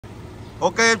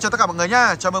Ok, em chào tất cả mọi người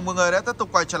nhá. Chào mừng mọi người đã tiếp tục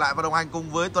quay trở lại và đồng hành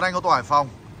cùng với Tuấn Anh ô tô Hải Phòng.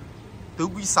 Tứ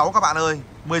quý 6 các bạn ơi,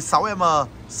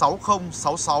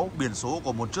 16M6066, biển số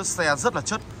của một chiếc xe rất là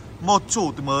chất. Một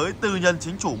chủ mới, tư nhân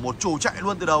chính chủ, một chủ chạy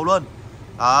luôn từ đầu luôn.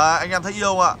 Anh em thấy yêu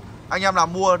không ạ? Anh em nào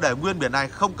mua để nguyên biển này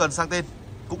không cần sang tên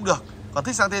cũng được. Còn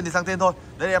thích sang tên thì sang tên thôi.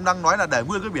 Đấy em đang nói là để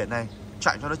nguyên cái biển này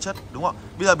chạy cho nó chất, đúng không?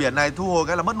 Bây giờ biển này thu hồi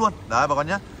cái là mất luôn. Đấy bà con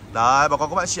nhé. Đấy bà con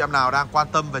các bạn chị em nào đang quan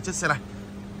tâm về chiếc xe này.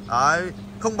 Đấy,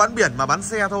 không bán biển mà bán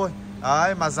xe thôi.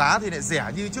 Đấy, mà giá thì lại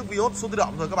rẻ như chiếc Vios số tự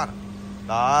động rồi các bạn ạ.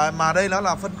 Đấy, mà đây nó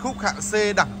là phân khúc hạng C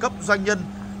đẳng cấp doanh nhân,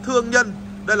 thương nhân.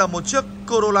 Đây là một chiếc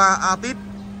Corolla Altis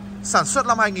sản xuất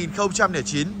năm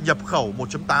 2009, nhập khẩu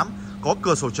 1.8, có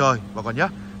cửa sổ trời và còn nhé.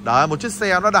 Đấy, một chiếc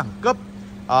xe nó đẳng cấp.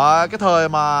 Cái thời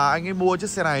mà anh ấy mua chiếc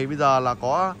xe này bây giờ là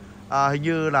có hình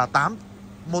như là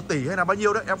 1 tỷ hay là bao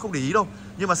nhiêu đấy, em không để ý đâu.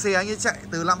 Nhưng mà xe anh ấy chạy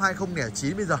từ năm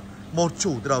 2009 bây giờ, một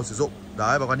chủ từ đầu sử dụng.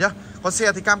 Đấy bà con nhé. Con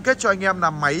xe thì cam kết cho anh em là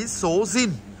máy số zin,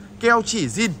 keo chỉ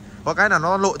zin. Có cái là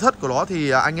nó nội thất của nó thì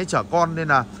anh ấy chở con nên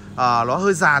là nó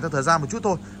hơi già theo thời gian một chút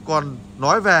thôi. Còn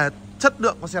nói về chất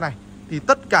lượng con xe này thì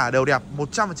tất cả đều đẹp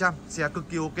 100%. Xe cực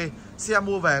kỳ ok. Xe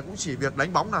mua về cũng chỉ việc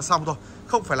đánh bóng là xong thôi,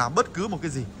 không phải làm bất cứ một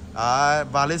cái gì.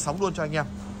 Và lên sóng luôn cho anh em.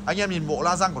 Anh em nhìn bộ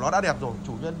la răng của nó đã đẹp rồi.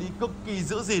 Chủ nhân đi cực kỳ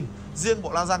giữ gìn. Riêng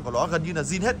bộ la răng của nó gần như là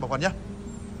zin hết bà con nhé.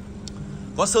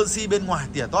 Có sơn xi bên ngoài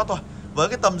tỉa tót thôi. Với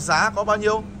cái tầm giá có bao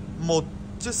nhiêu? Một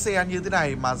chiếc xe như thế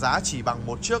này mà giá chỉ bằng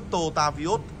một chiếc Toyota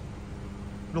Vios,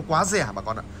 nó quá rẻ bà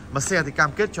con ạ. Mà xe thì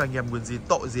cam kết cho anh em nguyên zin,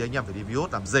 tội gì anh em phải đi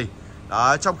Vios làm gì.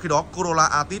 Đấy, trong khi đó Corolla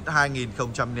Altis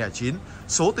 2009,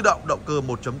 số tự động, động cơ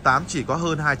 1.8 chỉ có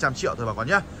hơn 200 triệu thôi bà con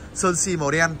nhé. Sơn xi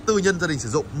màu đen, tư nhân gia đình sử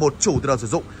dụng, một chủ từ đầu sử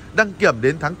dụng, đăng kiểm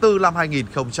đến tháng 4 năm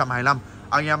 2025.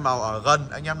 Anh em nào ở gần,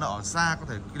 anh em nào ở xa có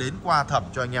thể đến qua thẩm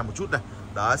cho anh em một chút này.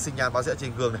 Đấy, sinh nhan báo rẽ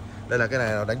trên gương này. Đây là cái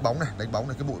này là đánh bóng này, cái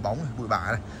bụi bóng này, bụi bã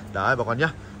này. Đấy bà con nhé.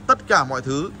 Tất cả mọi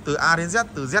thứ từ A đến Z,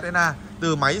 từ Z đến A,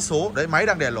 từ máy số, đấy máy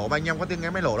đang để lổ mà anh em có tiếng nghe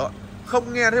máy lổ đó.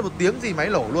 Không nghe thấy một tiếng gì máy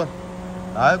lổ luôn.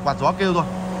 Đấy, quạt gió kêu thôi.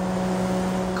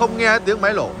 Không nghe tiếng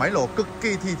máy lổ cực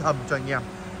kỳ thì thầm cho anh em.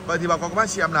 Vậy thì bà con các bác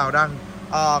chị em nào đang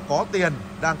có tiền,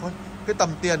 đang có cái tầm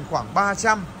tiền khoảng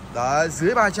 300, đấy,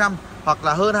 dưới 300 hoặc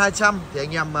là hơn 200 thì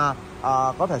anh em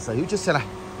có thể sở hữu chiếc xe này.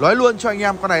 Nói luôn cho anh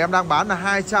em, con này em đang bán là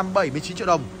 279 triệu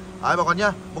đồng. Đấy bà con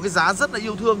nhá, một cái giá rất là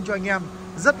yêu thương cho anh em,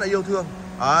 rất là yêu thương.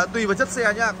 Tùy vào chất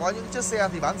xe nhá, có những chiếc xe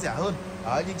thì bán rẻ hơn.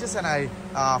 Nhưng chiếc xe này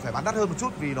phải bán đắt hơn một chút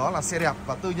vì nó là xe đẹp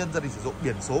và tư nhân gia đình sử dụng,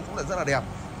 biển số cũng là rất là đẹp.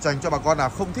 Dành cho bà con nào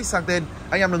không thích sang tên,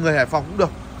 anh em là người Hải Phòng cũng được,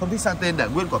 không thích sang tên để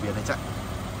nguyên quả biển này chạy.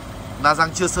 La răng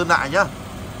chưa sơn lại nhá,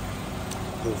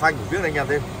 cổ phanh của viết anh em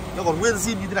thêm, nó còn nguyên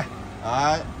zin như thế này.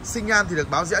 Sinh nhan thì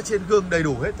được báo rẽ trên gương đầy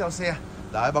đủ hết theo xe.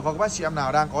 Đấy, bà con các bác chị em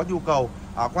nào đang có nhu cầu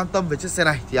quan tâm về chiếc xe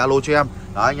này thì alo cho em.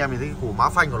 Đấy, anh em nhìn thấy cái củ má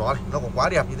phanh của nó này, nó còn quá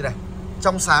đẹp như thế này,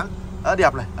 trong sáng,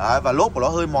 đẹp này. Đấy, và lốp của nó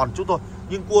hơi mòn chút thôi,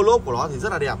 nhưng cua lốp của nó thì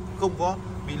rất là đẹp, không có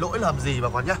bị lỗi lầm gì bà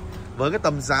con nhé. Với cái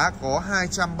tầm giá có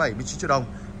 279 triệu đồng,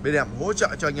 bên em hỗ trợ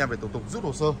cho anh em về thủ tục rút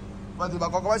hồ sơ. Vậy thì bà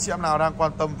con các bác chị em nào đang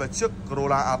quan tâm về chiếc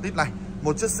Corolla Altis này,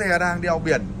 một chiếc xe đang đeo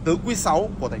biển tứ quý 6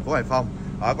 của thành phố Hải Phòng.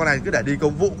 Con này cứ để đi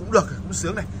công vụ cũng được, cũng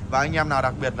sướng này. Và anh em nào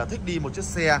đặc biệt là thích đi một chiếc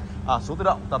xe số tự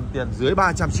động tầm tiền dưới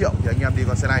 300 triệu thì anh em đi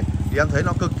con xe này thì em thấy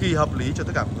nó cực kỳ hợp lý cho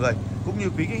tất cả mọi người, cũng như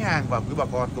quý khách hàng và quý bà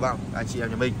con của bạn anh chị em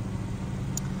nhà mình.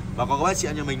 Và còn các bác chị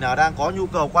em nhà mình nào đang có nhu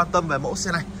cầu quan tâm về mẫu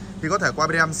xe này thì có thể qua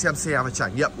bên em xem xe và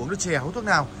trải nghiệm uống nước chè, hút thuốc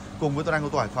nào cùng với Tuấn Anh ô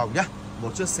tô Hải Phòng nhé.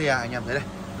 Một chiếc xe anh em thấy đây,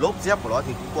 lốp dép của nó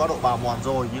thì cũng có độ bào mòn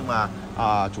rồi nhưng mà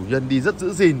chủ nhân đi rất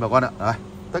giữ gìn bà con ạ. Đây,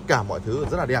 tất cả mọi thứ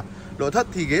rất là đẹp. Nội thất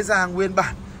thì ghế da nguyên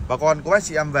bản. Bà con có bác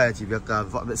chị em về chỉ việc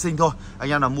dọn vệ sinh thôi. Anh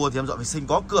em nào mua thì em dọn vệ sinh,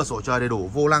 có cửa sổ trời đầy đủ.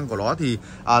 Vô lăng của nó thì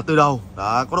từ đầu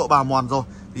đó, có độ bào mòn rồi.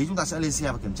 Tí chúng ta sẽ lên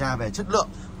xe và kiểm tra về chất lượng,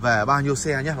 về bao nhiêu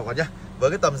xe nhé bà con nhé. Với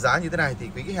cái tầm giá như thế này thì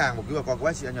quý khách hàng, một quý bà con, các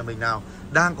bác chị em nhà mình nào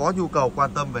đang có nhu cầu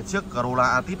quan tâm về chiếc Corolla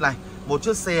Altis này, một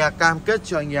chiếc xe cam kết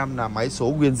cho anh em là máy số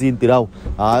nguyên zin từ đầu.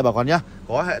 Đấy bà con nhé,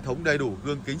 có hệ thống đầy đủ,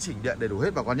 gương kính chỉnh điện đầy đủ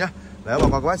hết bà con nhé. Đấy bà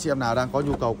con các bác chị em nào đang có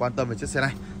nhu cầu quan tâm về chiếc xe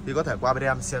này thì có thể qua bên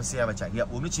em xem xe và trải nghiệm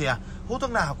uống nước chè, hút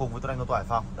thuốc nào cùng với Tuấn Anh ô tô Hải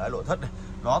Phòng. Đấy, nội thất này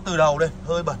nó từ đầu đây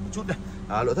hơi bẩn một chút này.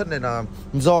 Nội thất này là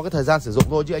do cái thời gian sử dụng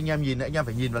thôi, chứ anh em nhìn này, anh em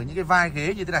phải nhìn vào những cái vai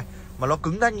ghế như thế này mà nó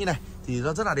cứng đanh như này thì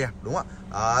nó rất là đẹp, đúng không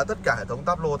ạ? Tất cả hệ thống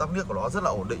táp lô, táp nước của nó rất là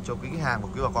ổn định cho quý khách hàng và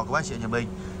quý bà con các bác chị em nhà mình.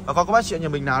 Và còn các bác chị em nhà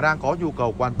mình nào đang có nhu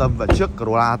cầu quan tâm về chiếc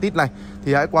Corolla Altis này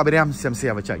thì hãy qua bên em xem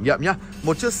xe và trải nghiệm nhé.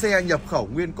 Một chiếc xe nhập khẩu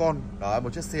nguyên con, đó,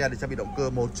 một chiếc xe để trang bị động cơ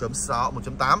 1.6,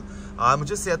 1.8, một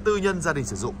chiếc xe tư nhân gia đình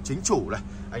sử dụng, chính chủ này.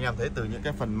 Anh em thấy từ những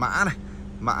cái phần mã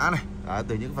này, đấy,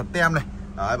 từ những phần tem này.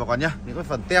 Đấy bà con nhé, những cái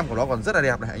phần tem của nó còn rất là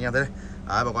đẹp này, anh em thấy đây.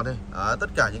 Đấy bà con thấy, tất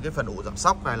cả những cái phần ủ giảm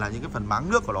sóc này là những cái phần máng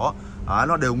nước của nó,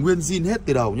 nó đều nguyên zin hết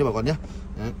từ đầu nha bà con nhé.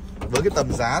 Với cái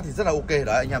tầm giá thì rất là ok.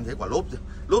 Đấy, anh em thấy quả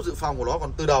lốp dự phòng của nó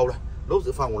còn từ đầu này, lốp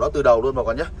dự phòng của nó từ đầu luôn bà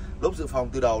con nhé, lốp dự phòng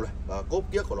từ đầu này, và cốp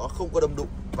kiếc của nó không có đâm đụng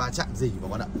va chạm gì bà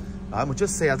con ạ. Đấy, một chiếc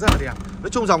xe rất là đẹp. Nói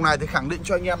chung dòng này thì khẳng định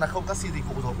cho anh em là không taxi dịch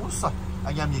vụ rồi. Úi giời,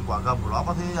 anh em nhìn quả gầm của nó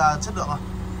có thấy chất lượng không?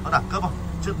 Nó đẳng cấp không?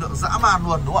 Chất lượng dã man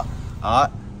luôn đúng không ạ? Đấy.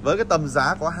 Với cái tầm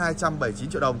giá có 279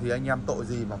 triệu đồng thì anh em tội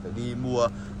gì mà phải đi mua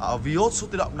Vios số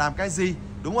tự động làm cái gì,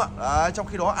 đúng không ạ? Đấy, trong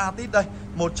khi đó Altis đây,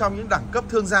 một trong những đẳng cấp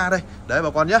thương gia đây. Đấy bà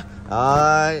con nhé.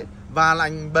 Đấy. Và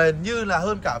lành bền như là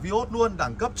hơn cả Vios luôn,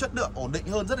 đẳng cấp chất lượng ổn định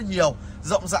hơn rất là nhiều,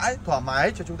 rộng rãi thoải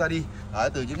mái cho chúng ta đi. Đấy,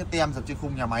 từ những cái tem dập trên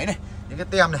khung nhà máy này, những cái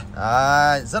tem này,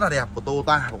 đấy, rất là đẹp của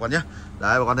Toyota bà con nhé.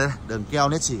 Đấy bà con đây, đường keo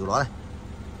nét chỉ của nó này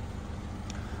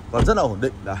còn rất là ổn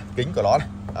định. Đấy, kính của nó này.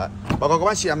 Đấy. Bà con các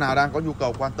bác chị em nào đang có nhu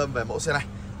cầu quan tâm về mẫu xe này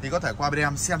thì có thể qua bên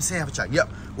em xem xe và trải nghiệm,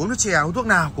 uống nước chè uống thuốc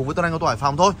nào cùng với Tuấn Anh ô tô Hải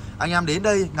Phòng thôi. Anh em đến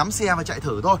đây ngắm xe và chạy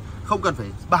thử thôi, không cần phải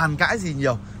bàn cãi gì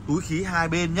nhiều. Túi khí hai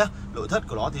bên nhá. Nội thất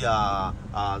của nó thì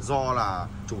do là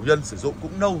chủ nhân sử dụng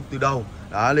cũng lâu từ đầu.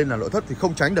 Đó, nên là nội thất thì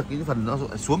không tránh được những phần nó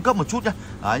xuống cấp một chút nhá.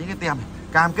 Đấy, những cái tem này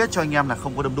cam kết cho anh em là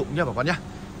không có đâm đụng nhá bà con nhá.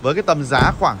 Với cái tầm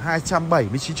giá khoảng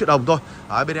 279 triệu đồng thôi.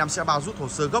 Đấy, bên em sẽ bao rút hồ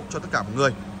sơ gốc cho tất cả mọi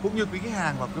người, cũng như quý khách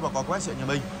hàng và quý bà con các bác chị nhà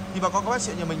mình. Thì bà con các bác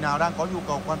chị nhà mình nào đang có nhu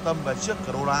cầu quan tâm về chiếc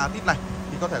Corolla Altis này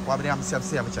thì có thể qua bên em xem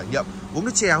xe và trải nghiệm, uống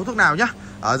nước chè uống thuốc nào nhá.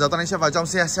 Giờ Tuấn Anh sẽ vào trong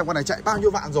xe xem con này chạy bao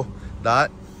nhiêu vạn rồi. Đấy,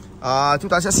 chúng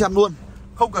ta sẽ xem luôn,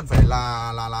 không cần phải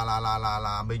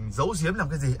là mình giấu giếm làm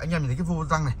cái gì. Anh em nhìn thấy cái vô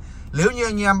lăng này, nếu như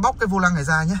anh em bóc cái vô lăng này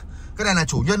ra nhé, cái này là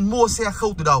chủ nhân mua xe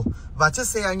khâu từ đầu. Và chiếc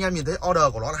xe anh em nhìn thấy order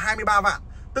của nó là 23 vạn,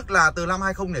 tức là từ năm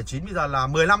 2009 bây giờ là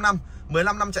 15 năm.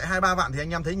 15 năm chạy 23 vạn thì anh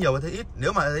em thấy nhiều hay thấy ít?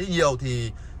 Nếu mà thấy nhiều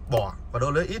thì bỏ, và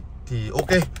đâu lấy ít thì ok.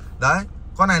 Đấy,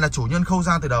 con này là chủ nhân khâu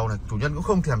ra từ đầu này, chủ nhân cũng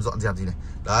không thèm dọn dẹp gì này.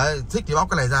 Đấy, thích thì bóc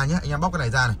cái này ra nhé. Anh em bóc cái này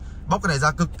ra này, bóc cái này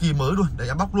ra cực kỳ mới luôn. Đấy,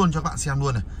 em bóc luôn cho các bạn xem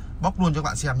luôn này, bóc luôn cho các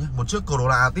bạn xem nhé. Một chiếc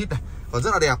Corolla Altis này còn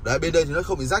rất là đẹp. Đấy, bên đây thì nó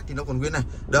không bị rách thì nó còn nguyên này.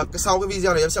 Được, cái sau cái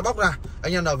video này em sẽ bóc ra.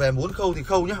 Anh em nào về muốn khâu thì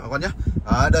khâu nhé bà con nhé.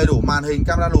 Đấy, đầy đủ màn hình,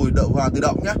 camera lùi, đậu hòa tự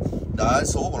động nhé. Đấy,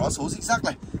 số của nó số xích xác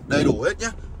này, đầy đủ hết nhé.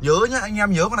 Nhớ nhá, anh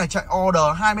em nhớ con này chạy order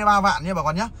 23 vạn nhé bà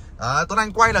con nhé. Tuấn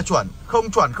Anh quay là chuẩn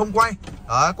không quay.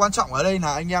 Đấy, quan trọng ở đây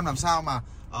là anh em làm sao mà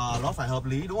nó phải hợp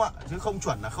lý đúng không ạ, chứ không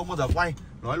chuẩn là không bao giờ quay.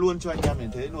 Nói luôn cho anh em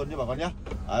mình thế luôn nhé bà con nhé.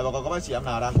 Đấy, bà con các bác chị em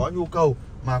nào đang có nhu cầu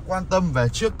mà quan tâm về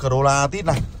chiếc Corolla Altis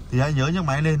này thì hãy nhớ nhấc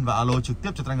máy lên và alo trực tiếp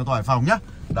cho Tuấn Anh ô tô Hải Phòng nhé.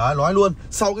 Đấy, nói luôn,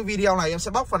 sau cái video này em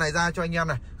sẽ bóc phần này ra cho anh em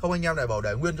này, không anh em lại bảo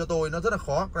để nguyên cho tôi nó rất là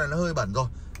khó, cái này nó hơi bẩn rồi.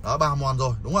 Đó, bào mòn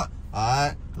rồi đúng không ạ.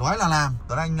 Đấy, nói là làm,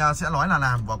 Tuấn Anh sẽ nói là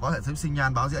làm và có hệ thống sinh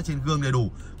nhan báo rẽ trên gương đầy đủ.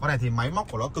 Con này thì máy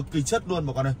móc của nó cực kỳ chất luôn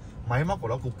bà con ơi, máy móc của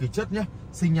nó cực kỳ chất nhé.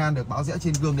 Sinh nhan được báo rẽ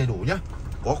trên gương đầy đủ nhé.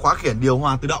 Có khóa khiển điều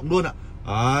hòa tự động luôn ạ.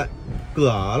 Đấy,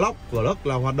 cửa lốc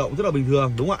là hoạt động rất là bình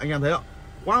thường đúng không ạ, anh em thấy không?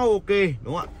 Quá ok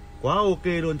đúng không ạ, quá ok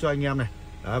luôn cho anh em này.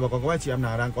 Đấy, và còn các anh chị em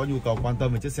nào đang có nhu cầu quan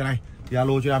tâm về chiếc xe này thì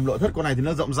alo cho em. Nội thất con này thì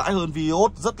nó rộng rãi hơn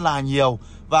Vios rất là nhiều,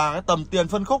 và cái tầm tiền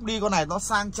phân khúc đi con này nó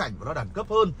sang chảnh và nó đẳng cấp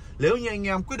hơn. Nếu như anh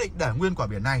em quyết định để nguyên quả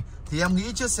biển này thì em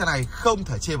nghĩ chiếc xe này không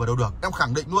thể chê vào đâu được. Em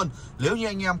khẳng định luôn, nếu như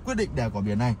anh em quyết định để quả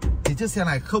biển này thì chiếc xe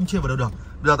này không chê vào đâu được.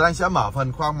 Bây giờ anh sẽ mở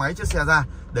phần khoang máy chiếc xe ra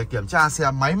để kiểm tra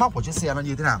xem máy móc của chiếc xe nó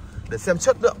như thế nào, để xem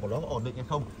chất lượng của nó có ổn định hay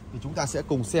không, thì chúng ta sẽ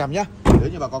cùng xem nhé. Nếu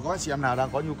như bà con các chị em nào đang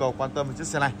có nhu cầu quan tâm về chiếc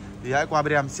xe này thì hãy qua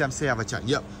bên em xem xe và trải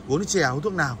nghiệm, uống nước chè uống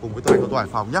thuốc nào cùng với Tuấn Anh ô tô Hải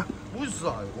Phòng nhé. Úi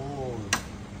giời ơi,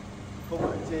 không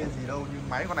phải chê gì đâu, nhưng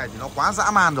máy con này thì nó quá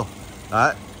dã man rồi.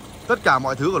 Đấy, tất cả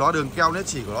mọi thứ của nó, đường keo nét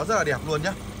chỉ của nó rất là đẹp luôn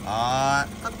nhé.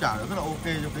 Tất cả nó rất là ok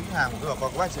cho khách hàng của bà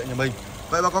con các chị nhà mình.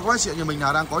 Vậy bà con các chị nhà mình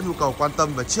nào đang có nhu cầu quan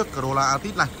tâm về chiếc Corolla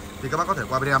Altis này thì các bác có thể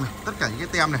qua bên em này, tất cả những cái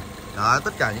tem này. Đấy,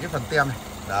 tất cả những cái phần tem này.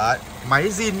 Đấy, máy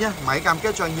zin nhá, máy cam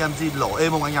kết cho anh em zin lỗ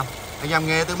êm không anh em? Anh em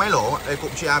nghe tới máy lỗ, đây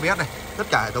cụm chia ABS này, tất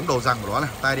cả hệ thống đầu rằng của nó này,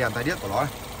 tai đèn, tai điếc của nó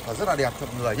này, và rất là đẹp cho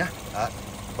mọi người nhá. Đấy.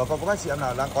 Và còn các bác chị em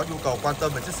nào đang có nhu cầu quan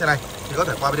tâm về chiếc xe này thì có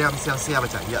thể qua bên em xem xe và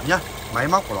trải nghiệm nhé. Máy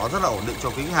móc của nó rất là ổn định cho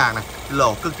quý khách hàng này,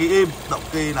 lỗ cực kỳ im, động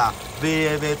cơ là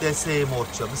VVTC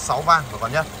 1.6 van bà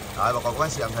con nhé. Đấy, và còn các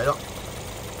bác chị em thấy đó.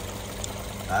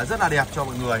 Đấy, rất là đẹp cho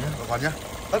mọi người nhé bà con nhé.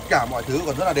 Tất cả mọi thứ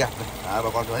còn rất là đẹp này. Đấy, bà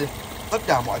con thấy tất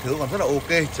cả mọi thứ còn rất là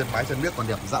ok, chân máy chân biết còn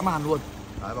đẹp dã man luôn.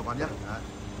 Đấy bà con nhé. Đấy.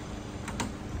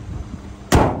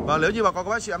 Và nếu như bà con các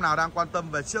bác chị em nào đang quan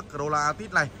tâm về chiếc Corolla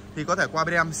Altis này thì có thể qua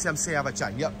bên em xem xe và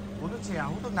trải nghiệm, uống nước chè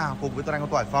uống thuốc nào cùng với Tuấn Anh ô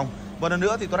tô Hải Phòng. Và lần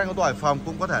nữa thì Tuấn Anh ô tô Hải Phòng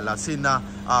cũng có thể là xin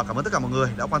cảm ơn tất cả mọi người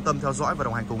đã quan tâm theo dõi và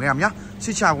đồng hành cùng em nhé.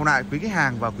 Xin chào cùng lại quý khách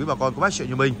hàng và quý bà con các bác chị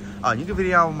như mình ở những cái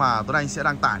video mà Tuấn Anh sẽ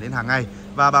đăng tải lên hàng ngày.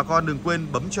 Và bà con đừng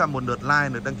quên bấm cho em một lượt like,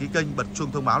 lượt đăng ký kênh, bật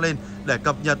chuông thông báo lên để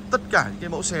cập nhật tất cả những cái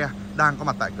mẫu xe đang có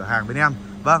mặt tại cửa hàng bên em.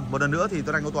 Vâng, một lần nữa thì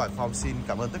Tuấn Anh ô tô Hải Phòng xin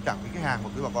cảm ơn tất cả quý khách hàng và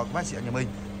quý bà con các bác chị nhà mình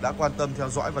đã quan tâm theo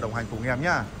dõi và đồng hành cùng em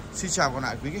nhá. Xin chào còn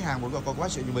lại quý khách hàng muốn gọi có quá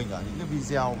chuyện như mình ở những cái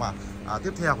video mà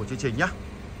tiếp theo của chương trình nhá.